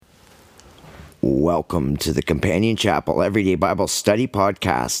Welcome to the Companion Chapel Everyday Bible Study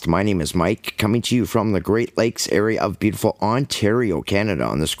Podcast. My name is Mike, coming to you from the Great Lakes area of beautiful Ontario, Canada,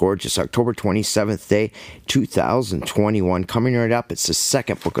 on this gorgeous October 27th day, 2021. Coming right up, it's the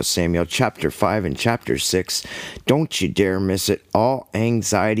second book of Samuel, chapter 5 and chapter 6. Don't you dare miss it. All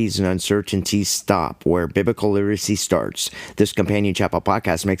anxieties and uncertainties stop where biblical literacy starts. This Companion Chapel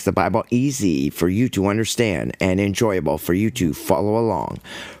podcast makes the Bible easy for you to understand and enjoyable for you to follow along.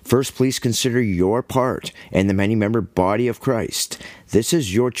 First, please consider your part in the many-member body of Christ. This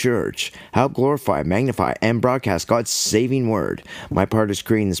is your church. Help glorify, magnify, and broadcast God's saving word. My part is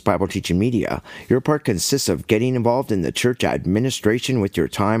creating this Bible teaching media. Your part consists of getting involved in the church administration with your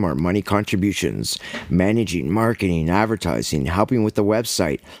time or money contributions, managing, marketing, advertising, helping with the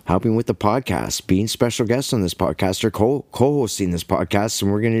website, helping with the podcast, being special guests on this podcast, or co-hosting this podcast,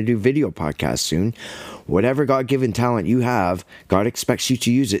 and we're going to do video podcasts soon. Whatever God-given talent you have, God expects you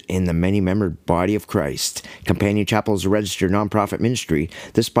to use it in the many-member body of Christ. Companion Chapel is a registered nonprofit ministry.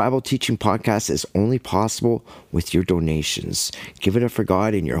 This Bible teaching podcast is only possible with your donations. Give it up for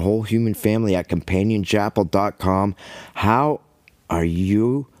God and your whole human family at companionchapel.com. How are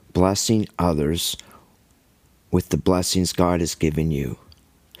you blessing others with the blessings God has given you?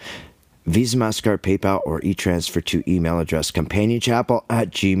 Visa, MasterCard, PayPal, or e-transfer to email address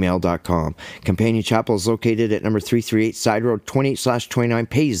companionchapel@gmail.com. Companion Chapel is located at number 338 Side Road 28/29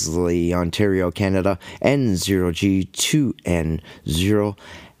 Paisley, Ontario, Canada, N0G2N0.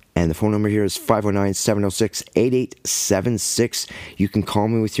 And the phone number here is 509-706-8876. You can call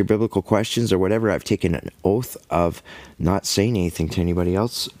me with your biblical questions or whatever. I've taken an oath of not saying anything to anybody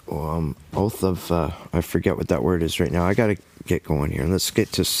else. Oath of, I forget what that word is right now. I got to get going here. Let's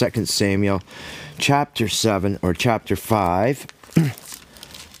get to 2 Samuel chapter 7 or chapter 5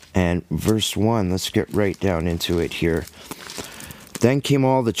 and verse 1. Let's get right down into it here. Then came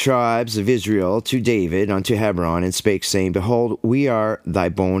all the tribes of Israel to David unto Hebron and spake, saying, Behold, we are thy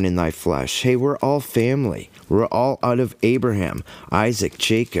bone and thy flesh. Hey, we're all family. We're all out of Abraham, Isaac,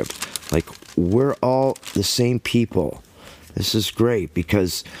 Jacob. Like, we're all the same people. This is great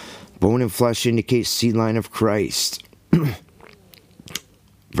because bone and flesh indicates seed line of Christ.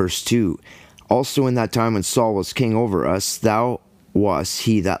 Verse 2, Also in that time when Saul was king over us, thou wast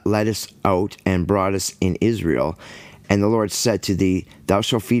he that led us out and brought us in Israel. And the Lord said to thee, Thou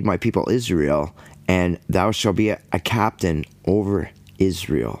shalt feed my people Israel, and thou shalt be a captain over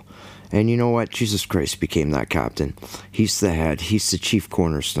Israel. And you know what? Jesus Christ became that captain. He's the head. He's the chief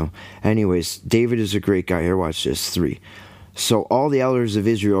cornerstone. Anyways, David is a great guy. Here, watch this. 3. So all the elders of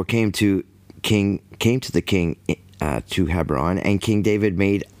Israel came to the king to Hebron, and King David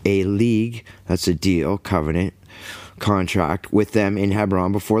made a league, that's a deal, covenant, contract with them in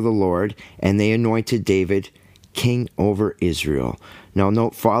Hebron before the Lord, and they anointed David king over Israel. Now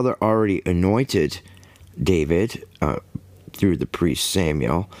note, Father already anointed David through the priest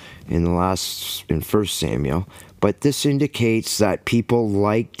Samuel in 1 Samuel, but this indicates that people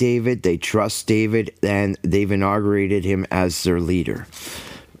like David, they trust David, and they've inaugurated him as their leader.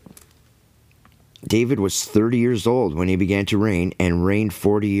 David was 30 years old when he began to reign and reigned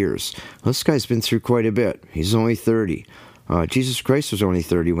 40 years. This guy's been through quite a bit. He's only 30. Jesus Christ was only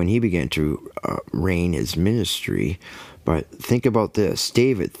 30 when he began to reign his ministry. But think about this.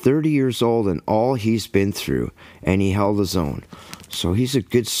 David, 30 years old and all he's been through, and he held his own. So he's a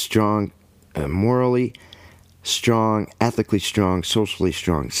good, strong, morally strong, ethically strong, socially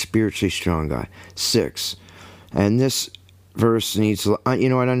strong, spiritually strong guy. 6. And this verse needs, you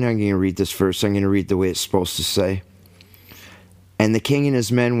know what, I'm not going to read this verse. I'm going to read the way it's supposed to say. And the king and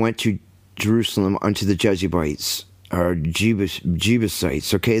his men went to Jerusalem unto the Jebusites, or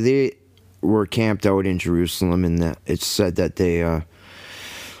Jebusites. Okay, they were camped out in Jerusalem, and it said that they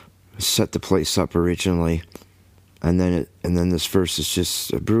set the place up originally. And then this verse is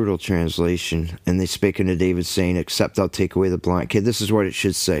just a brutal translation. And they spake unto David, saying, Except thou take away the blind. Okay, this is what it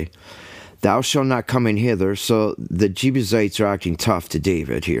should say. Thou shalt not come in hither. So the Jebusites are acting tough to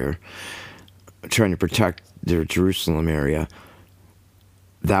David here, trying to protect their Jerusalem area.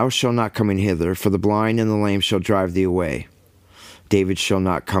 Thou shalt not come in hither, for the blind and the lame shall drive thee away. David shall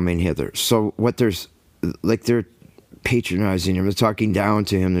not come in hither. So what they're patronizing him, they're talking down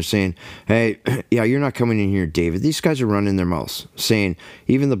to him, they're saying, hey, yeah, you're not coming in here, David. These guys are running their mouths, saying,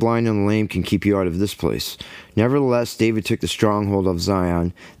 even the blind and the lame can keep you out of this place. Nevertheless, David took the stronghold of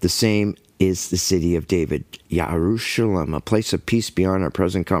Zion, the same is the city of David, Jerusalem, a place of peace beyond our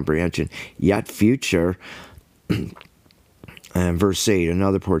present comprehension, yet future. And verse 8,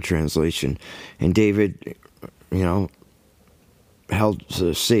 another poor translation. And David, held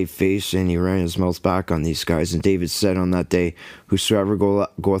a safe face, and he ran his mouth back on these guys. And David said on that day, whosoever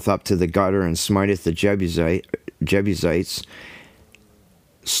goeth up to the gutter and smiteth the Jebusites,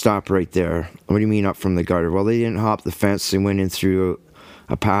 stop right there. What do you mean up from the gutter? Well, they didn't hop the fence. They went in through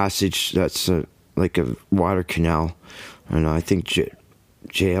a passage that's like a water canal. And I think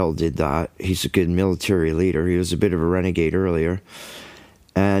Jael did that. He's a good military leader. He was a bit of a renegade earlier.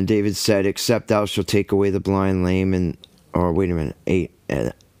 And David said, except thou shalt take away the blind, lame, and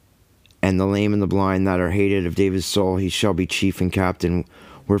the lame and the blind that are hated of David's soul, he shall be chief and captain.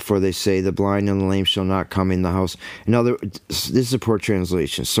 Wherefore they say, the blind and the lame shall not come in the house. In other words, this is a poor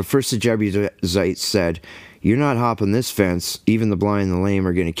translation. So first the Jebusites said, you're not hopping this fence. Even the blind and the lame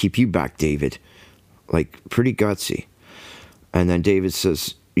are going to keep you back, David. Like, pretty gutsy. And then David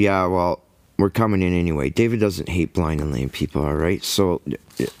says, yeah, well, we're coming in anyway. David doesn't hate blind and lame people, all right? So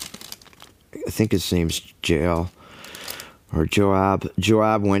I think his name's Jael or Joab.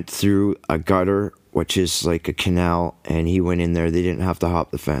 Joab went through a gutter, which is like a canal, and he went in there. They didn't have to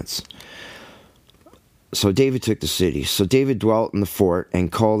hop the fence. So David took the city. So David dwelt in the fort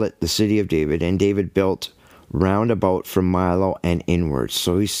and called it the city of David. And David built round about from Milo and inwards.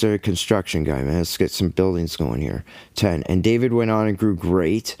 So he started a construction guy, man. Let's get some buildings going here. 10. And David went on and grew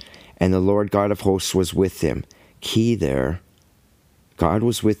great, and the Lord God of hosts was with him. Key there. God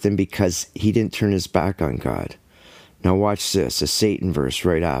was with him because he didn't turn his back on God. Now watch this, a Satan verse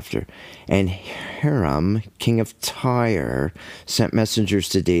right after. And Hiram, king of Tyre, sent messengers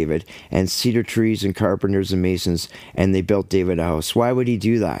to David, and cedar trees and carpenters and masons, and they built David a house. Why would he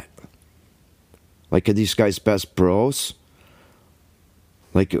do that? Like, are these guys best bros?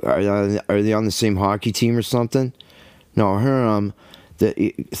 Like, are they on the same hockey team or something? No, Hiram,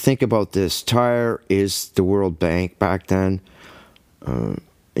 think about this. Tyre is the World Bank back then.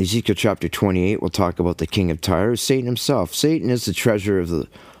 Ezekiel chapter 28 will talk about the king of Tyre, Satan himself. Satan is the treasure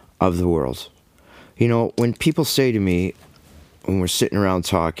of the world. You know, when people say to me, when we're sitting around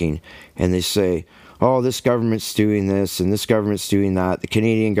talking, and they say, oh, this government's doing this, and this government's doing that, the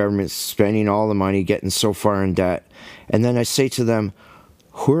Canadian government's spending all the money, getting so far in debt, and then I say to them,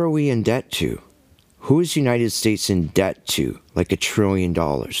 who are we in debt to? Who is the United States in debt to? Like $1 trillion.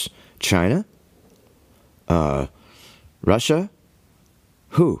 China? Russia?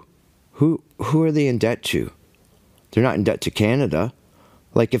 Who are they in debt to? They're not in debt to Canada.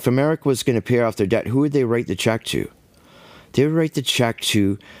 Like, if America was going to pay off their debt, who would they write the check to? They would write the check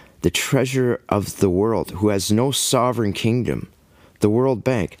to the treasurer of the world, who has no sovereign kingdom, the World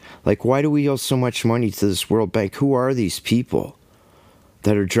Bank. Like, why do we owe so much money to this World Bank? Who are these people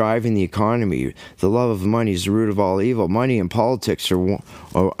that are driving the economy? The love of money is the root of all evil. Money and politics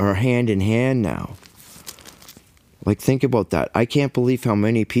are hand in hand now. Like, think about that. I can't believe how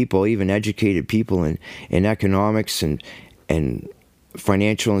many people, even educated people in economics and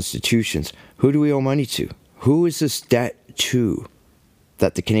financial institutions, who do we owe money to? Who is this debt to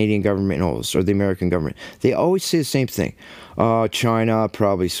that the Canadian government owes, or the American government? They always say the same thing. China,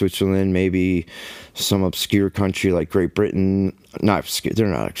 probably Switzerland, maybe some obscure country like Great Britain. Not obscure, they're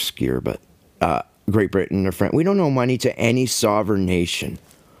not obscure, but Great Britain or France. We don't owe money to any sovereign nation.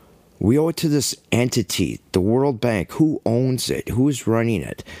 We owe it to this entity, the World Bank. Who owns it? Who is running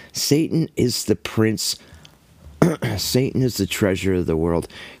it? Satan is the prince. Satan is the treasure of the world.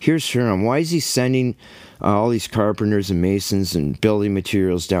 Here's Hiram. Why is he sending all these carpenters and masons and building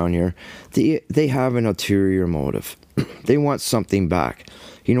materials down here? They have an ulterior motive. They want something back.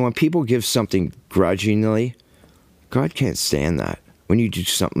 You know, when people give something grudgingly, God can't stand that. When you do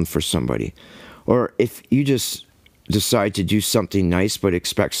something for somebody. Or if you just decide to do something nice but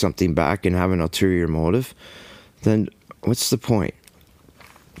expect something back and have an ulterior motive, then what's the point?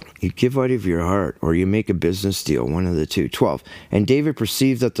 You give out of your heart, or you make a business deal, one of the two. 12. And David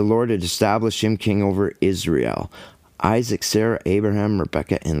perceived that the Lord had established him king over Israel. Isaac, Sarah, Abraham,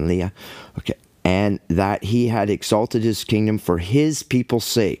 Rebekah, and Leah. Okay. And that he had exalted his kingdom for his people's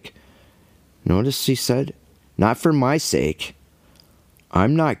sake. Notice he said, not for my sake.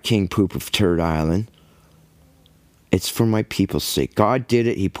 I'm not King Poop of Turd Island. It's for my people's sake. God did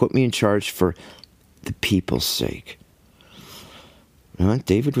it. He put me in charge for the people's sake.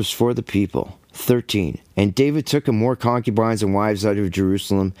 David was for the people. 13. And David took him more concubines and wives out of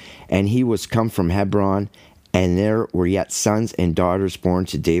Jerusalem, and he was come from Hebron, and there were yet sons and daughters born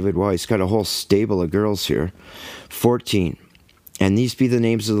to David. Wow, he's got a whole stable of girls here. 14. And these be the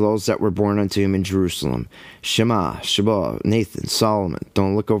names of those that were born unto him in Jerusalem: Shema, Shabal, Nathan, Solomon.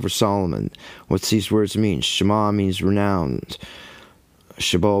 Don't look over Solomon. What's these words mean? Shema means renowned.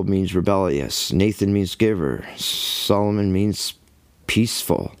 Shabal means rebellious. Nathan means giver. Solomon means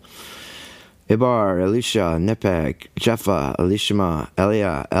peaceful. Ibar, Elisha, Nepeg, Jephthah, Elishama,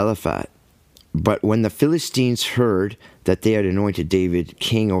 Eliah, Eliphat. But when the Philistines heard that they had anointed David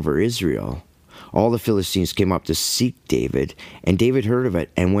king over Israel, all the Philistines came up to seek David, and David heard of it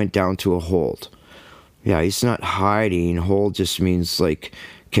and went down to a hold. Yeah, he's not hiding. Hold just means like,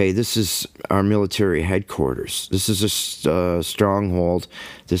 okay, this is our military headquarters. This is a stronghold.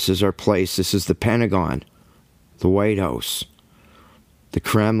 This is our place. This is the Pentagon, the White House, the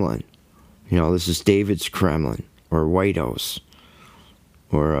Kremlin. You know, this is David's Kremlin or White House.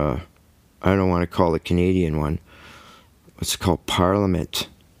 Or, I don't want to call the Canadian one. It's called Parliament.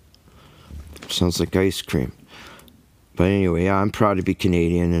 Sounds like ice cream. But anyway, yeah, I'm proud to be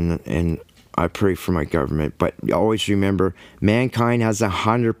Canadian, and I pray for my government. But always remember, mankind has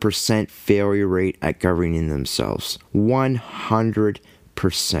 100% failure rate at governing themselves.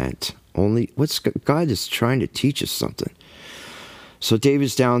 100%. God is trying to teach us something. So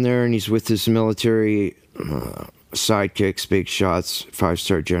David's down there, and he's with his military sidekicks, big shots,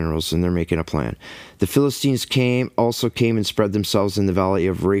 5-star generals, and they're making a plan. The Philistines also came and spread themselves in the valley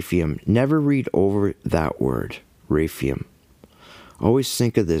of Rephaim. Never read over that word, Rephaim. Always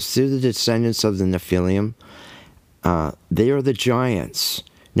think of this. They're the descendants of the Nephilim. They are the giants.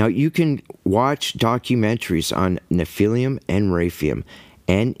 Now, you can watch documentaries on Nephilim and Rephaim.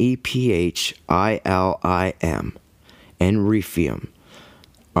 Nephilim. And Rephaim.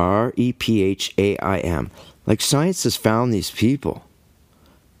 Rephaim. Like, science has found these people.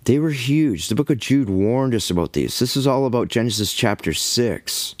 They were huge. The book of Jude warned us about these. This is all about Genesis chapter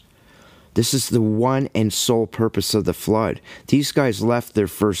 6. This is the one and sole purpose of the flood. These guys left their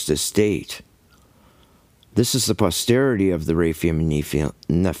first estate. This is the posterity of the Rephaim and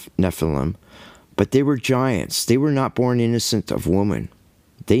Nephilim. But they were giants. They were not born innocent of woman.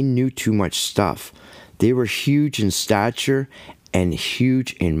 They knew too much stuff. They were huge in stature and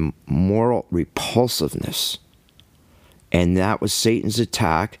huge in moral repulsiveness. And that was Satan's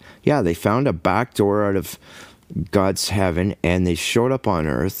attack. Yeah, they found a back door out of God's heaven, and they showed up on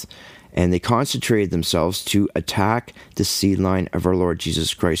earth, and they concentrated themselves to attack the seed line of our Lord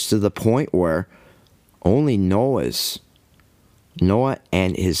Jesus Christ, to the point where only Noah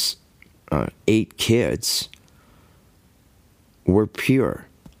and his 8 kids were pure.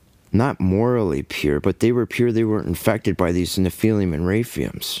 Not morally pure, but they were pure. They weren't infected by these Nephilim and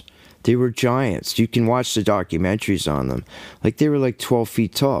Rephaims. They were giants. You can watch the documentaries on them. Like, they were like 12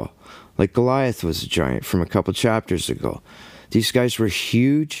 feet tall. Like Goliath was a giant from a couple chapters ago. These guys were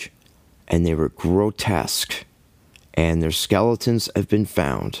huge, and they were grotesque. And their skeletons have been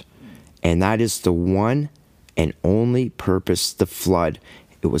found. And that is the one and only purpose, the flood.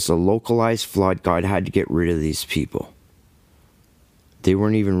 It was a localized flood. God had to get rid of these people. They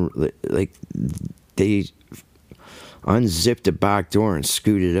weren't even, like, they unzipped a back door and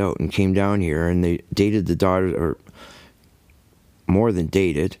scooted out and came down here, and they dated the daughter, or more than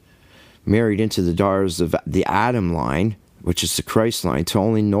dated, married into the daughters of the Adam line, which is the Christ line, till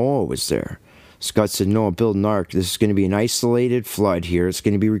only Noah was there. So God said, Noah, build an ark. This is going to be an isolated flood here. It's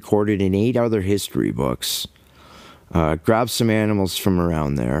going to be recorded in 8 other history books. Grab some animals from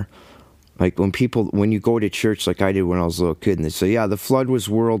around there. Like, when you go to church, like I did when I was a little kid, and they say, yeah, the flood was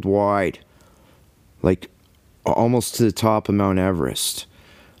worldwide. Like, almost to the top of Mount Everest.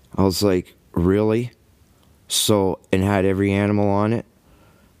 I was like, really? So, and had every animal on it?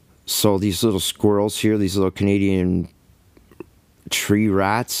 So these little squirrels here, these little Canadian tree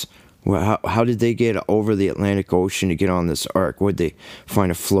rats, well, how did they get over the Atlantic Ocean to get on this ark? Would they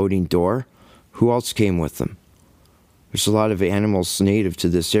find a floating door? Who else came with them? There's a lot of animals native to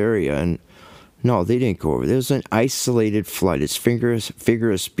this area, and no, they didn't go over. There was an isolated flood. It's figure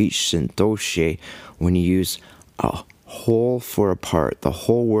of speech, syndoche, when you use a whole for a part, the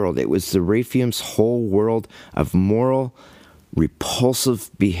whole world. It was the Rephaim's whole world of moral,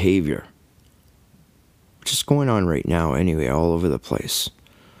 repulsive behavior. Which is going on right now anyway, all over the place.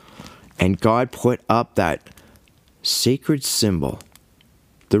 And God put up that sacred symbol,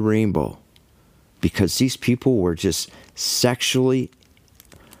 the rainbow, because these people were just sexually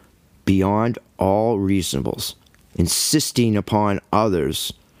beyond all reasonables, insisting upon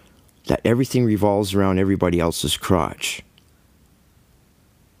others that everything revolves around everybody else's crotch.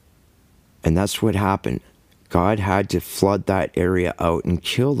 And that's what happened. God had to flood that area out and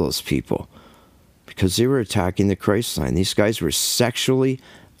kill those people because they were attacking the Christ line. These guys were sexually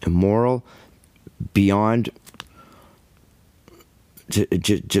immoral, beyond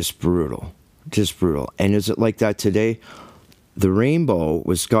just brutal. Just brutal. And is it like that today? The rainbow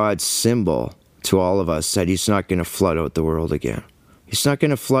was God's symbol to all of us that he's not going to flood out the world again. He's not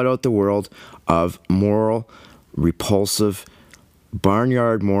going to flood out the world of moral, repulsive,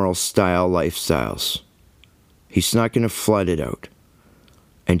 barnyard moral style lifestyles. He's not going to flood it out.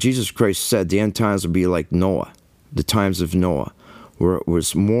 And Jesus Christ said the end times will be like Noah, the times of Noah, where it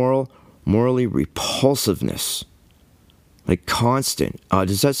was morally repulsiveness, like constant.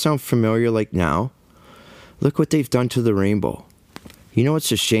 Does that sound familiar like now? Look what they've done to the rainbow. You know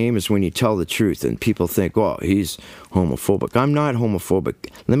what's a shame is when you tell the truth and people think, well, he's homophobic. I'm not homophobic.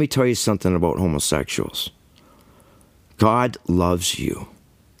 Let me tell you something about homosexuals. God loves you.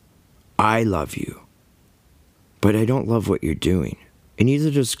 I love you. But I don't love what you're doing. And neither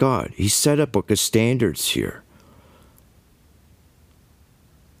does God. He set a book of standards here.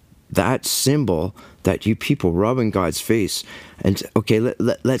 That symbol that you people rub in God's face. And okay,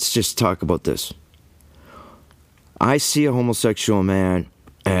 let's just talk about this. I see a homosexual man,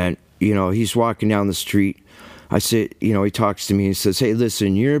 and, he's walking down the street. I say, he talks to me and says, hey,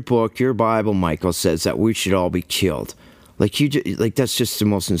 listen, your book, your Bible, Michael, says that we should all be killed. That's just the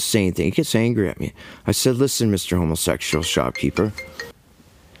most insane thing. He gets angry at me. I said, listen, Mr. Homosexual Shopkeeper.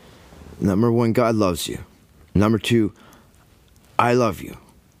 Number one, God loves you. Number two, I love you.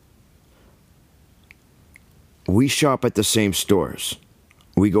 We shop at the same stores.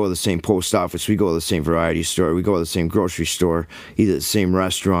 We go to the same post office. We go to the same variety store. We go to the same grocery store. Either the same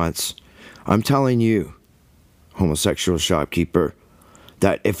restaurants. I'm telling you, homosexual shopkeeper,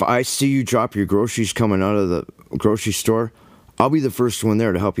 that if I see you drop your groceries coming out of the grocery store, I'll be the first one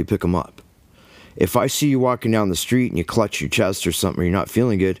there to help you pick them up. If I see you walking down the street and you clutch your chest or something, or you're not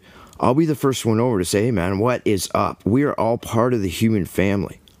feeling good, I'll be the first one over to say, hey man, what is up? We are all part of the human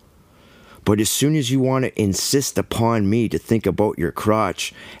family. But as soon as you want to insist upon me to think about your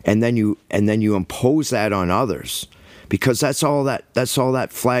crotch, and then you impose that on others, because that's all that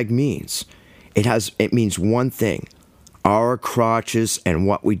flag means. It means one thing: our crotches and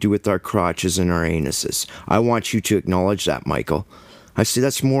what we do with our crotches and our anuses. I want you to acknowledge that, Michael. I say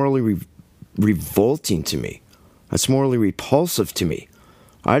that's morally revolting to me. That's morally repulsive to me.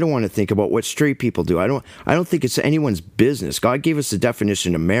 I don't want to think about what straight people do. I don't think it's anyone's business. God gave us the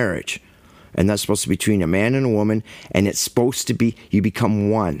definition of marriage. And that's supposed to be between a man and a woman, and it's supposed to be you become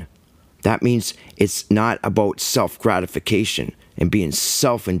one. That means it's not about self-gratification and being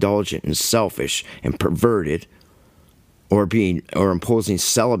self-indulgent and selfish and perverted, or imposing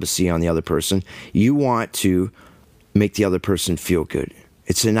celibacy on the other person. You want to make the other person feel good.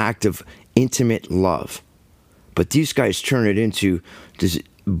 It's an act of intimate love. But these guys turn it into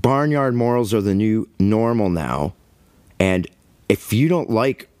barnyard morals are the new normal now. And if you don't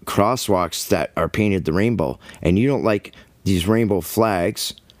like crosswalks that are painted the rainbow, and you don't like these rainbow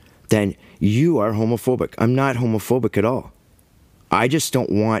flags, then you are homophobic. I'm not homophobic at all. I just don't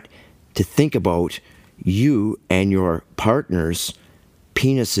want to think about you and your partner's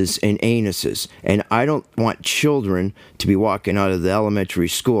penises and anuses. And I don't want children to be walking out of the elementary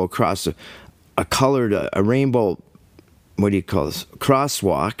school across a rainbow, what do you call this,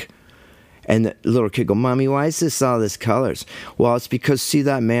 crosswalk, and the little kid go, Mommy, why is this all this colors? Well, it's because, see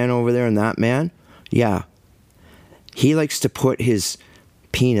that man over there and that man? Yeah. He likes to put his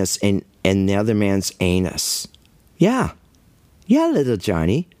penis in the other man's anus. Yeah. Yeah, little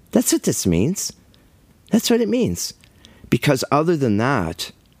Johnny. That's what this means. That's what it means. Because other than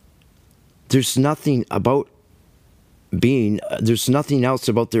that, there's nothing else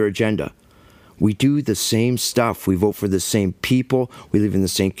about their agenda. We do the same stuff. We vote for the same people. We live in the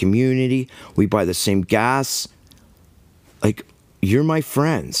same community. We buy the same gas. Like, you're my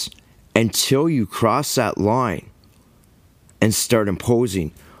friends until you cross that line and start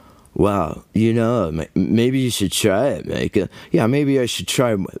imposing, well, maybe you should try it, Micah. Yeah, maybe I should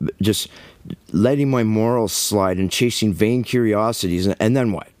try just letting my morals slide and chasing vain curiosities. And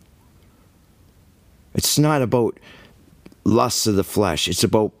then what? It's not about lusts of the flesh. It's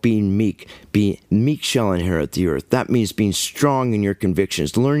about being meek. Meek shall inherit the earth. That means being strong in your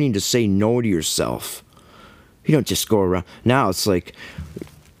convictions, learning to say no to yourself. You don't just go around. Now it's like,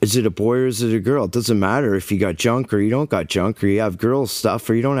 is it a boy or is it a girl? It doesn't matter if you got junk or you don't got junk, or you have girl stuff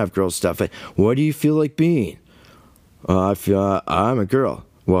or you don't have girl stuff. What do you feel like being? I feel I'm a girl.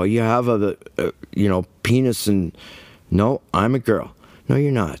 Well, you have a penis, and no, I'm a girl. No,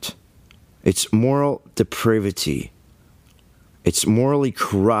 you're not. It's moral depravity. It's morally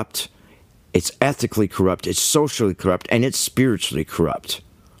corrupt, it's ethically corrupt, it's socially corrupt, and it's spiritually corrupt.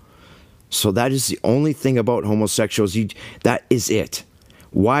 So that is the only thing about homosexuals. That is it.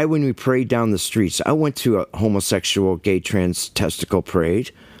 Why, when we parade down the streets, I went to a homosexual, gay, trans testicle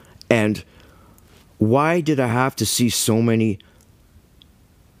parade, and why did I have to see so many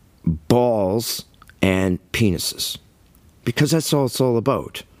balls and penises? Because that's all it's all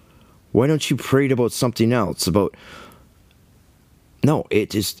about. Why don't you parade about something else, about No,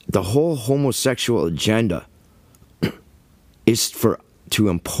 it is the whole homosexual agenda is to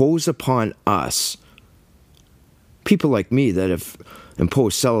impose upon us people like me that have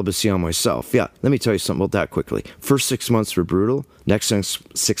imposed celibacy on myself. Yeah, let me tell you something about that quickly. First 6 months were brutal. Next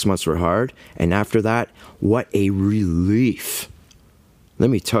 6 months were hard. And after that, what a relief. Let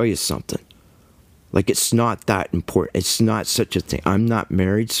me tell you something. Like, it's not that important. It's not such a thing. I'm not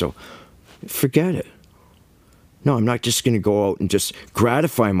married, so forget it. No, I'm not just going to go out and just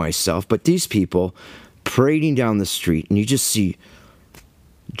gratify myself. But these people parading down the street, and you just see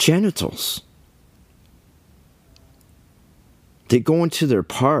genitals. They go into their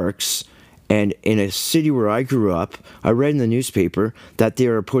parks, and in a city where I grew up, I read in the newspaper that they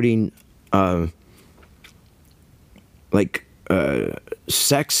are putting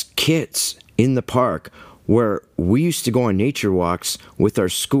sex kits in the park, where we used to go on nature walks with our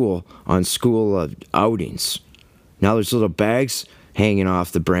school on school outings. Now there's little bags hanging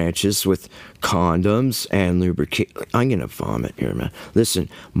off the branches with condoms and lubricant. I'm going to vomit here, man. Listen,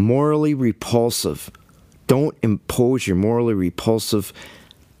 morally repulsive. Don't impose your morally repulsive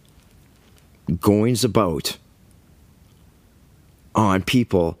goings about on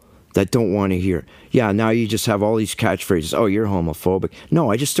people that don't want to hear. Yeah, now you just have all these catchphrases. Oh, you're homophobic.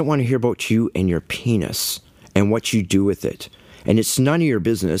 No, I just don't want to hear about you and your penis and what you do with it. And it's none of your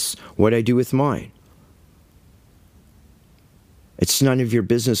business what I do with mine. It's none of your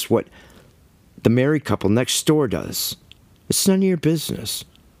business what the married couple next door does. It's none of your business.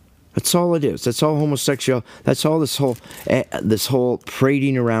 That's all it is. That's all homosexual. That's all this whole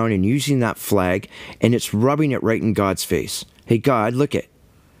parading around and using that flag, and it's rubbing it right in God's face. Hey, God, look it.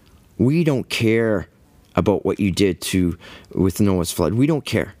 We don't care about what you did with Noah's flood. We don't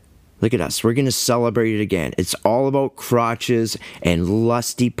care. Look at us. We're going to celebrate it again. It's all about crotches and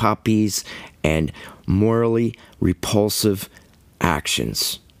lusty puppies and morally repulsive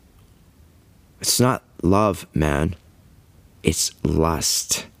actions. It's not love, man. It's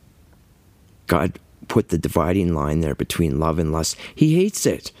lust. God put the dividing line there between love and lust. He hates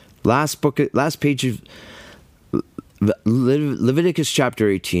it. Last page of Leviticus chapter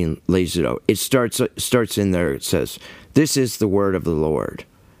 18 lays it out. It starts in there. It says, "This is the word of the Lord."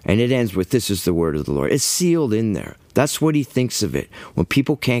 And it ends with, "This is the word of the Lord." It's sealed in there. That's what he thinks of it. When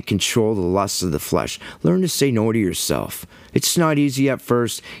people can't control the lusts of the flesh, learn to say no to yourself. It's not easy at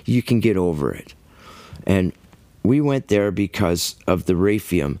first. You can get over it. And we went there because of the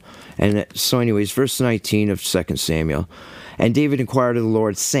Rephaim. And so anyways, verse 19 of 2 Samuel. "And David inquired of the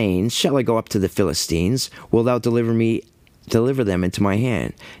Lord, saying, Shall I go up to the Philistines? Wilt thou deliver them into my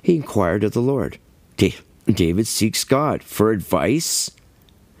hand? He inquired of the Lord." David seeks God for advice.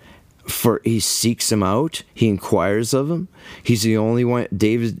 For he seeks him out. He inquires of him. He's the only one.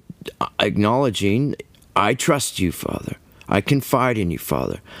 David acknowledging, "I trust you, Father. I confide in you,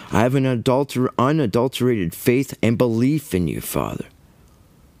 Father. I have an unadulterated faith and belief in you, Father.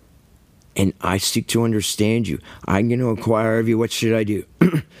 And I seek to understand you. I'm going to inquire of you, what should I do?"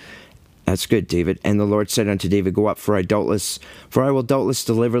 That's good, David. "And the Lord said unto David, Go up, for I will doubtless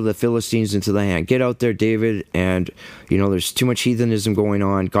deliver the Philistines into thy hand." Get out there, David. And, there's too much heathenism going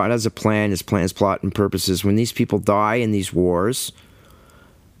on. God has a plan, his plans, plot, and purposes. When these people die in these wars,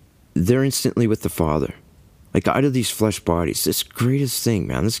 they're instantly with the Father. Like, out of these flesh bodies. This greatest thing,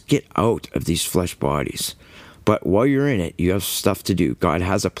 man. Let's get out of these flesh bodies. But while you're in it, you have stuff to do. God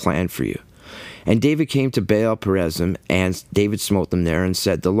has a plan for you. "And David came to Baal Perazim, and David smote them there, and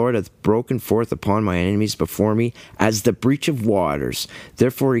said, The Lord hath broken forth upon my enemies before me as the breach of waters.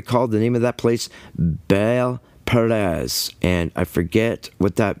 Therefore he called the name of that place Baal Perez." And I forget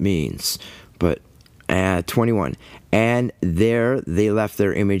what that means, but 21. "And there they left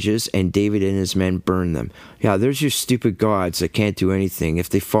their images, and David and his men burned them." Yeah, there's your stupid gods that can't do anything. If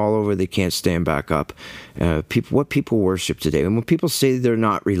they fall over, they can't stand back up. What people worship today. And when people say they're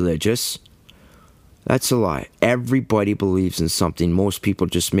not religious, that's a lie. Everybody believes in something. Most people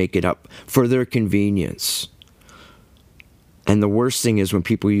just make it up for their convenience. And the worst thing is when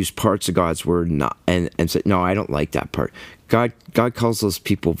people use parts of God's word and say, "No, I don't like that part." God calls those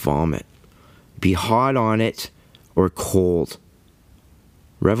people vomit. Be hot on it or cold.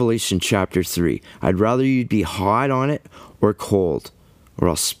 Revelation chapter 3. "I'd rather you'd be hot on it or cold, or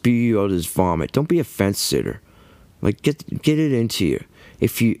I'll spew you out as vomit." Don't be a fence sitter. Like, get it into you.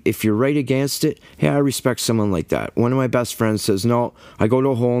 If you're right against it, hey, I respect someone like that. One of my best friends says, "No, I go to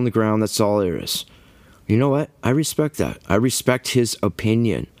a hole in the ground, that's all there is." You know what? I respect that. I respect his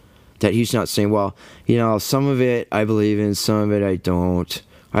opinion. That he's not saying, "Well, some of it I believe in, some of it I don't."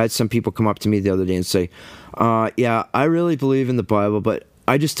 I had some people come up to me the other day and say, "Yeah, I really believe in the Bible, but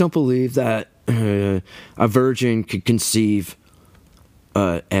I just don't believe that a virgin could conceive."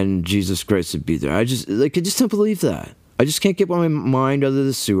 and Jesus Christ would be there. I just don't believe that. I just can't get my mind out of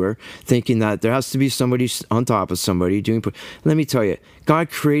the sewer thinking that there has to be somebody on top of somebody doing. Let me tell you, God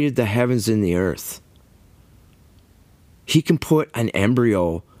created the heavens and the earth. He can put an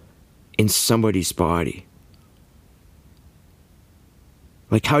embryo in somebody's body.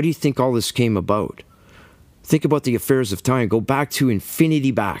 Like, how do you think all this came about? Think about the affairs of time. Go back to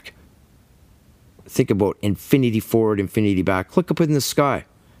infinity back. Think about infinity forward, infinity back. Look up in the sky.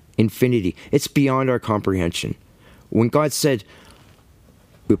 Infinity. It's beyond our comprehension. When God said,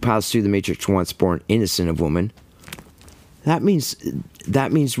 we passed through the matrix once, born innocent of woman, that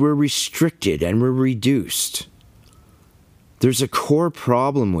means we're restricted and we're reduced. There's a core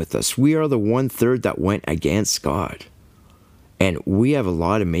problem with us. We are the 1/3 that went against God. And we have a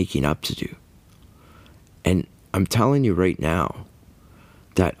lot of making up to do. And I'm telling you right now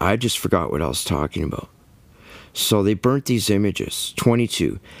that I just forgot what I was talking about. So they burnt these images.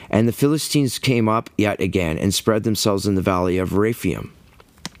 22. And the Philistines came up yet again and spread themselves in the valley of Rephaim.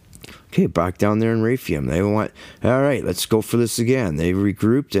 Okay, back down there in Rephaim. They went, all right, let's go for this again. They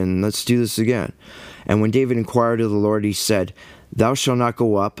regrouped and let's do this again. And when David inquired of the Lord, he said, thou shalt not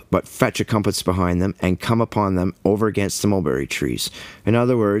go up, but fetch a compass behind them, and come upon them over against the mulberry trees. In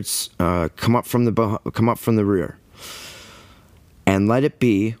other words, come up from the rear. And let it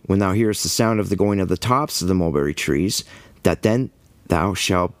be, when thou hearest the sound of the going of the tops of the mulberry trees, that then thou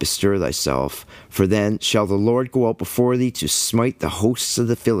shalt bestir thyself, for then shall the Lord go out before thee to smite the hosts of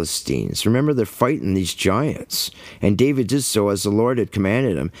the Philistines. Remember, they're fighting these giants. And David did so as the Lord had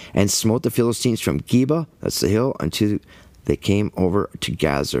commanded him, and smote the Philistines from Geba, that's the hill, unto they came over to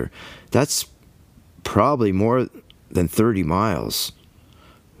Gazer. That's probably more than 30 miles.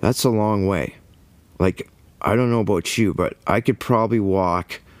 That's a long way. Like, I don't know about you, but I could probably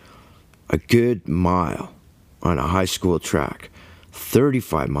walk a good mile on a high school track.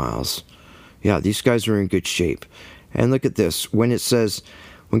 35 miles. Yeah, these guys are in good shape. And look at this. When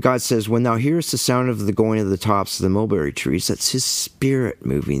God says, when thou hearest the sound of the going of the tops of the mulberry trees, that's his spirit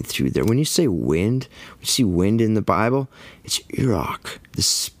moving through there. When you say wind, when you see wind in the Bible, it's Ruach, the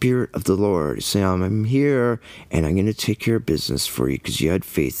spirit of the Lord. He's saying, I'm here and I'm going to take care of business for you because you had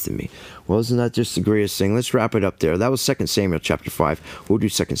faith in me. Well, isn't that just the greatest thing? Let's wrap it up there. That was 2 Samuel chapter 5. We'll do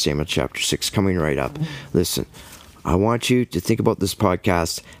 2 Samuel chapter 6 coming right up. Listen, I want you to think about this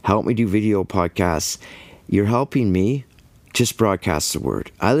podcast. Help me do video podcasts. You're helping me. Just broadcast the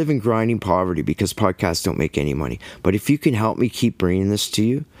word. I live in grinding poverty because podcasts don't make any money. But if you can help me keep bringing this to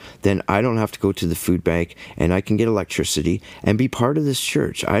you, then I don't have to go to the food bank and I can get electricity and be part of this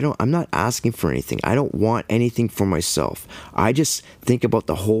church. I'm not asking for anything. I don't want anything for myself. I just think about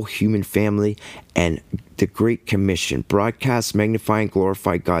the whole human family and the Great Commission. Broadcast, magnify, and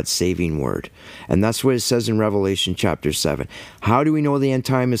glorify God's saving word. And that's what it says in Revelation chapter 7. How do we know the end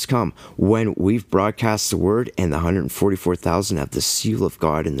time has come? When we've broadcast the word and the 144,000 have the seal of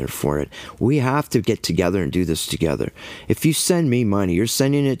God in there for it. We have to get together and do this together. If you send me money, you're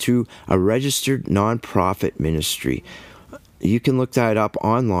sending it to a registered nonprofit ministry. You can look that up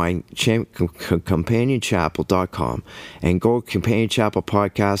online, companionchapel.com, and go Companion Chapel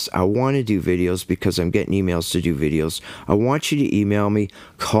Podcast. I want to do videos because I'm getting emails to do videos. I want you to email me,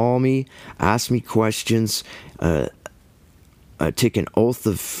 call me, ask me questions, take an oath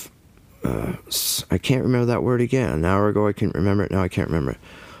of, I can't remember that word again. An hour ago I couldn't remember it, now I can't remember it.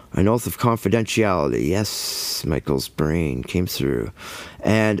 An oath of confidentiality. Yes, Michael's brain came through.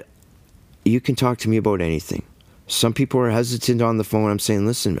 And you can talk to me about anything. Some people are hesitant on the phone. I'm saying,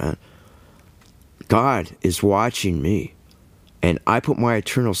 listen, man, God is watching me. And I put my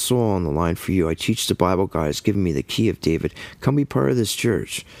eternal soul on the line for you. I teach the Bible. God has given me the key of David. Come be part of this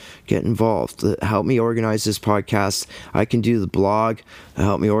church. Get involved. Help me organize this podcast. I can do the blog.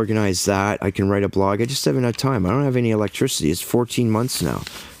 Help me organize that. I can write a blog. I just haven't had time. I don't have any electricity. It's 14 months now.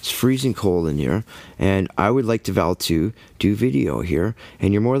 It's freezing cold in here, and I would like to do video here,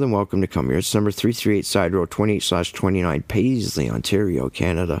 and you're more than welcome to come here. It's number 338 Side Road, 28/29, Paisley, Ontario,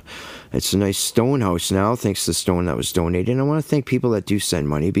 Canada. It's a nice stone house now, thanks to the stone that was donated. And I want to thank people that do send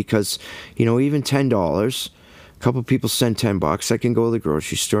money because, even $10, a couple people send $10. I can go to the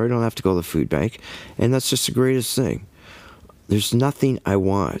grocery store. I don't have to go to the food bank, and that's just the greatest thing. There's nothing I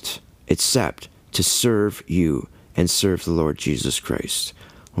want except to serve you and serve the Lord Jesus Christ.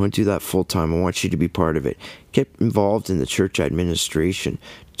 I want to do that full time. I want you to be part of it. Get involved in the church administration.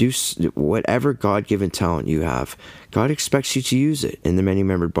 Do whatever God-given talent you have. God expects you to use it in the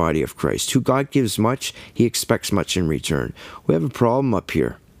many-membered body of Christ. Who God gives much, he expects much in return. We have a problem up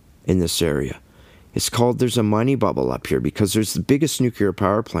here in this area. It's called there's a money bubble up here because there's the biggest nuclear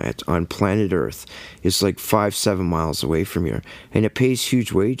power plant on planet Earth. It's like 5-7 miles away from here. And it pays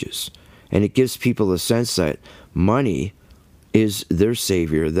huge wages. And it gives people a sense that money is their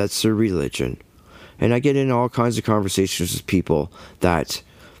savior. That's their religion. And I get in all kinds of conversations with people that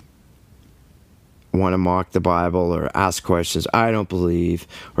want to mock the Bible or ask questions. I don't believe.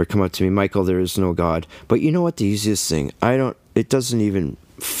 Or come up to me, Michael, there is no God. But you know what? The easiest thing, it doesn't even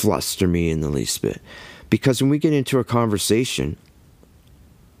fluster me in the least bit. Because when we get into a conversation,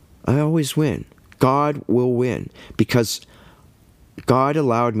 I always win. God will win. Because God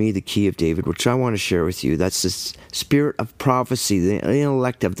allowed me the key of David, which I want to share with you. That's the spirit of prophecy, the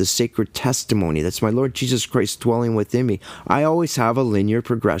intellect of the sacred testimony. That's my Lord Jesus Christ dwelling within me. I always have a linear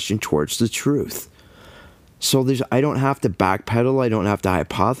progression towards the truth. So I don't have to backpedal. I don't have to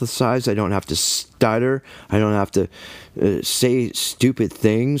hypothesize. I don't have to stutter. I don't have to say stupid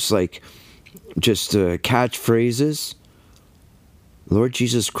things like just catchphrases. Lord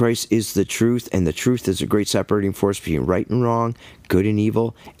Jesus Christ is the truth, and the truth is a great separating force between right and wrong, good and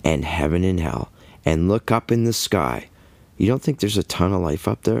evil, and heaven and hell. And look up in the sky. You don't think there's a ton of life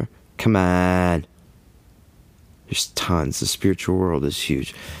up there? Come on. There's tons. The spiritual world is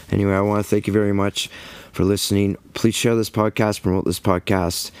huge. Anyway, I want to thank you very much for listening. Please share this podcast, promote this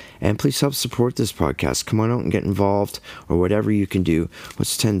podcast, and please help support this podcast. Come on out and get involved, or whatever you can do.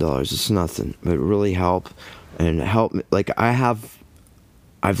 What's $10? It's nothing, but it really help. And help, like I've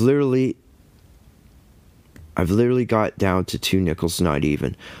literally got down to 2 nickels, not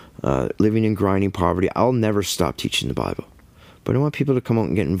even, living in grinding poverty. I'll never stop teaching the Bible, but I want people to come out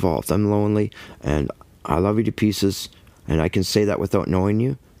and get involved. I'm lonely, and I love you to pieces, and I can say that without knowing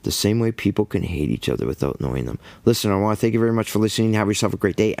you, the same way people can hate each other without knowing them. Listen, I want to thank you very much for listening. Have yourself a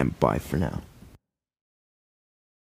great day, and bye for now.